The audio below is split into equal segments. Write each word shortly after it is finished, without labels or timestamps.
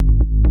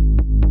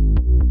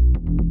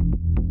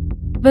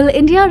Will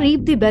India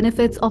reap the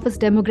benefits of its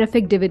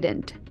demographic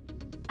dividend?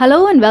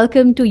 Hello and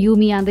welcome to You,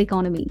 Me and the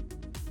Economy.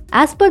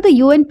 As per the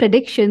UN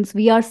predictions,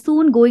 we are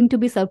soon going to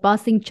be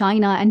surpassing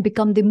China and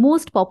become the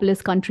most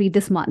populous country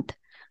this month.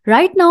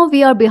 Right now,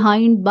 we are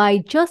behind by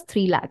just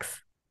 3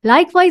 lakhs.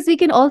 Likewise, we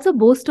can also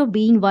boast of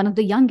being one of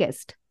the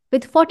youngest,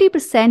 with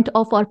 40%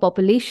 of our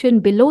population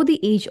below the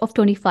age of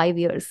 25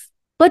 years.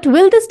 But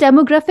will this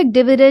demographic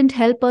dividend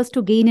help us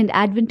to gain an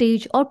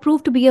advantage or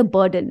prove to be a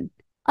burden?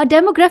 A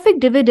demographic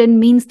dividend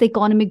means the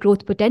economic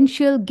growth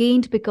potential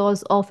gained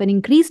because of an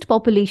increased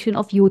population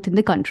of youth in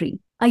the country.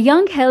 A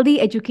young, healthy,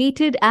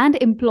 educated, and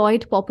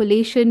employed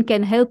population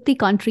can help the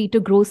country to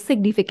grow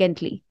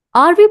significantly.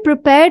 Are we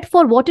prepared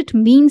for what it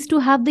means to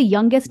have the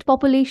youngest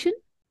population?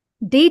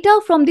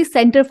 Data from the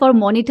Center for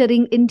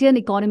Monitoring Indian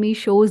Economy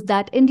shows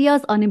that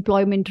India's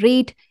unemployment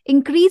rate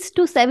increased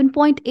to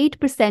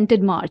 7.8%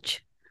 in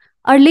March.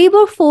 Our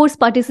labor force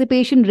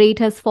participation rate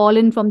has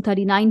fallen from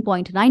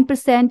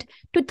 39.9%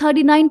 to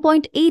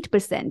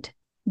 39.8%.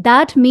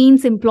 That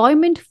means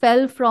employment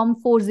fell from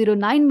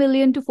 409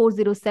 million to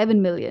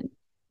 407 million.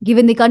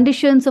 Given the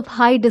conditions of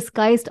high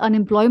disguised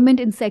unemployment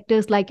in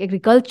sectors like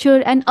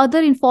agriculture and other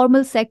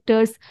informal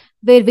sectors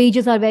where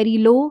wages are very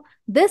low,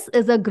 this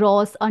is a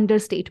gross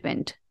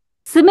understatement.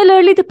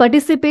 Similarly, the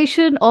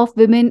participation of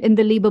women in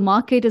the labor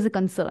market is a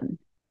concern.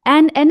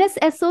 An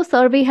NSSO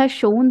survey has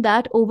shown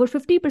that over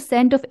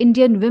 50% of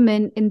Indian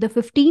women in the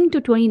 15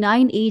 to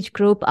 29 age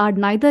group are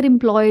neither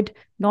employed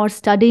nor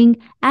studying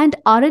and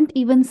aren't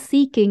even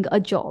seeking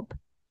a job.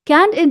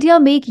 Can India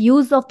make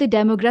use of the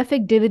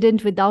demographic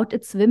dividend without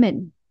its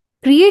women?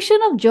 Creation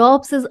of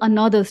jobs is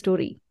another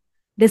story.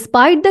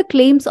 Despite the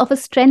claims of a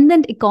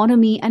strengthened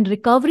economy and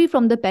recovery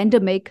from the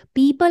pandemic,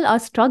 people are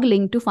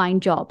struggling to find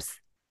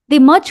jobs. The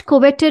much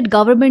coveted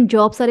government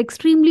jobs are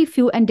extremely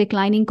few and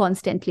declining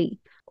constantly.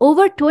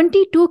 Over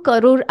 22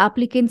 crore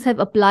applicants have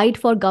applied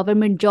for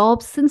government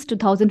jobs since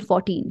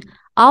 2014,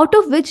 out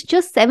of which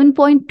just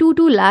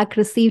 7.22 lakh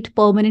received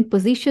permanent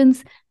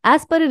positions,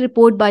 as per a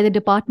report by the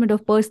Department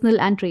of Personnel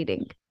and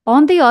Trading.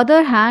 On the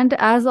other hand,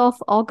 as of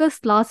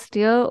August last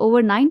year,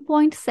 over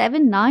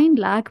 9.79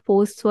 lakh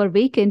posts were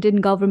vacant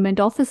in government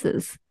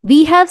offices.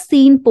 We have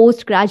seen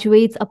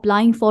postgraduates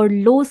applying for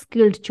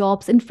low-skilled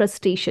jobs in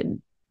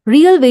frustration.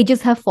 Real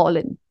wages have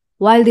fallen,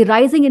 while the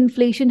rising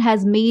inflation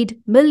has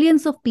made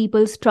millions of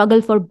people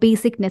struggle for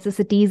basic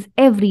necessities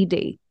every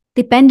day.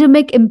 The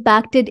pandemic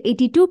impacted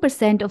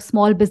 82% of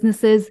small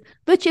businesses,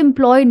 which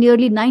employ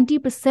nearly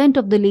 90%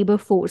 of the labor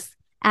force,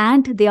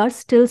 and they are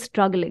still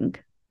struggling.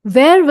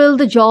 Where will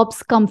the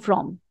jobs come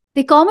from?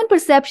 The common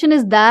perception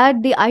is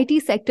that the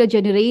IT sector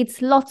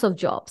generates lots of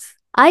jobs.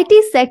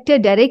 IT sector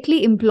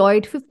directly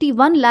employed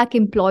 51 lakh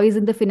employees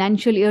in the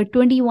financial year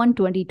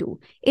 21-22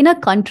 in a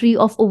country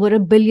of over a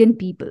billion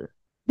people.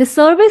 The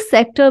service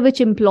sector,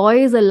 which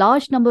employs a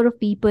large number of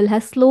people,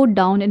 has slowed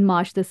down in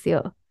March this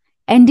year,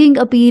 ending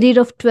a period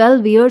of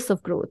 12 years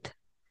of growth.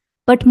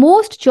 But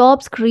most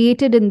jobs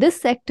created in this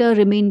sector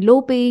remain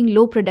low-paying,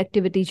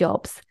 low-productivity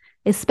jobs,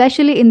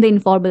 especially in the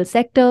informal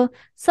sector,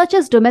 such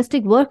as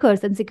domestic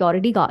workers and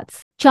security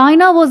guards.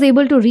 China was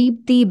able to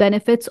reap the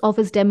benefits of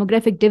its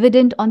demographic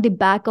dividend on the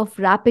back of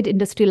rapid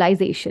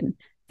industrialization,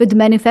 with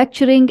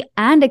manufacturing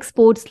and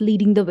exports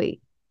leading the way.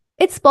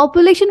 Its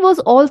population was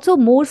also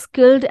more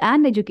skilled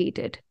and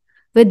educated.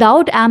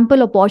 Without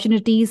ample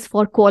opportunities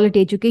for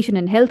quality education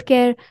and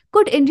healthcare,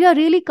 could India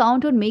really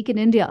count on Make in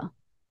India?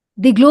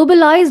 The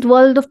globalized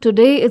world of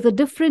today is a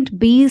different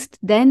beast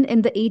than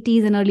in the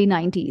 80s and early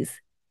 90s.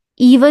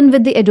 Even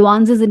with the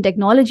advances in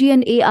technology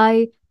and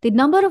AI, the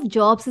number of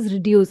jobs is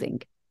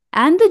reducing.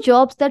 And the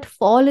jobs that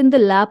fall in the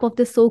lap of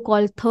the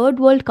so-called third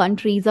world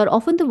countries are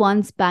often the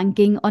ones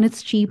banking on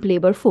its cheap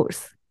labor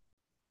force.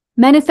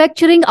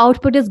 Manufacturing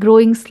output is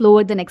growing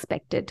slower than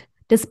expected,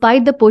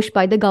 despite the push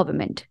by the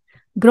government.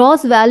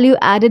 Gross value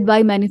added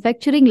by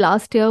manufacturing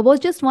last year was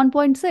just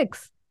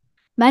 1.6.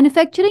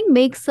 Manufacturing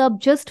makes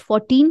up just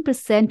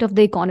 14% of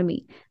the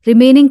economy,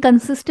 remaining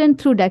consistent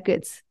through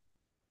decades.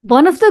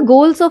 One of the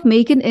goals of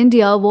Make in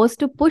India was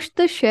to push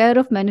the share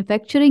of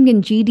manufacturing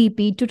in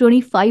GDP to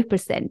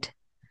 25%.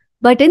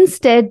 But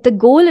instead, the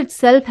goal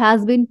itself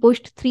has been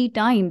pushed 3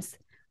 times,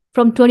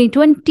 from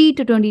 2020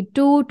 to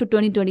 22 to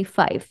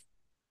 2025.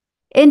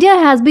 India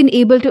has been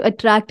able to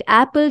attract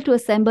Apple to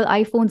assemble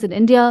iPhones in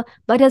India,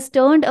 but has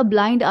turned a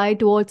blind eye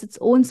towards its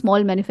own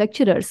small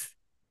manufacturers.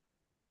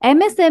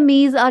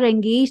 MSMEs are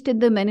engaged in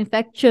the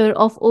manufacture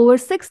of over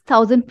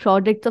 6,000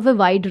 products of a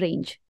wide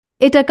range.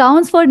 It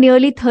accounts for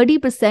nearly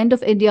 30%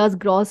 of India's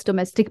gross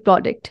domestic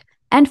product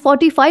and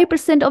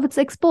 45% of its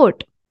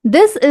export.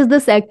 This is the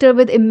sector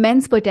with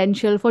immense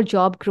potential for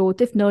job growth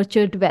if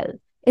nurtured well,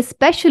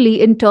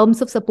 especially in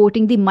terms of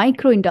supporting the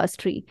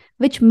micro-industry,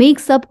 which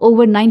makes up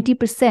over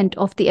 90%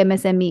 of the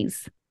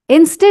MSMEs.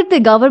 Instead, the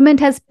government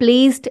has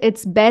placed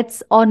its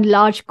bets on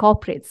large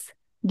corporates,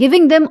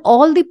 giving them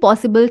all the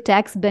possible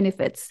tax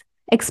benefits,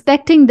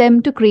 expecting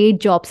them to create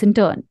jobs in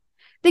turn.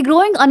 The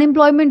growing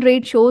unemployment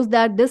rate shows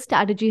that this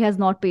strategy has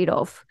not paid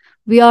off.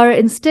 We are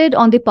instead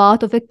on the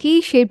path of a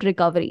K-shaped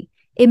recovery.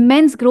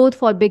 immense growth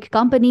for big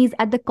companies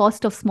at the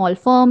cost of small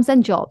firms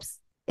and jobs.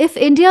 If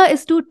India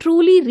is to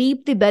truly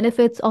reap the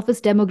benefits of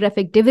its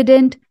demographic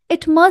dividend,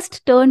 it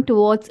must turn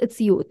towards its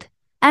youth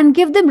and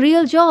give them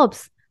real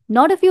jobs,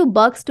 not a few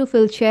bucks to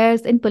fill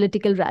chairs in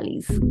political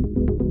rallies.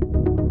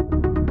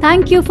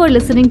 Thank you for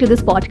listening to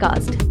this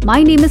podcast.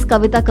 My name is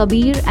Kavita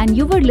Kabir and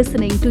you were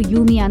listening to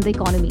You, Me and the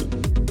Economy.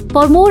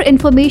 For more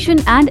information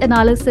and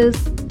analysis,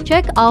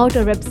 check out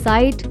our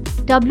website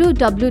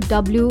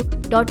www.cenfa.org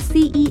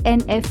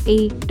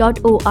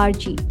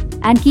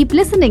and keep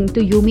listening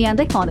to You, Me and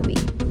the Economy.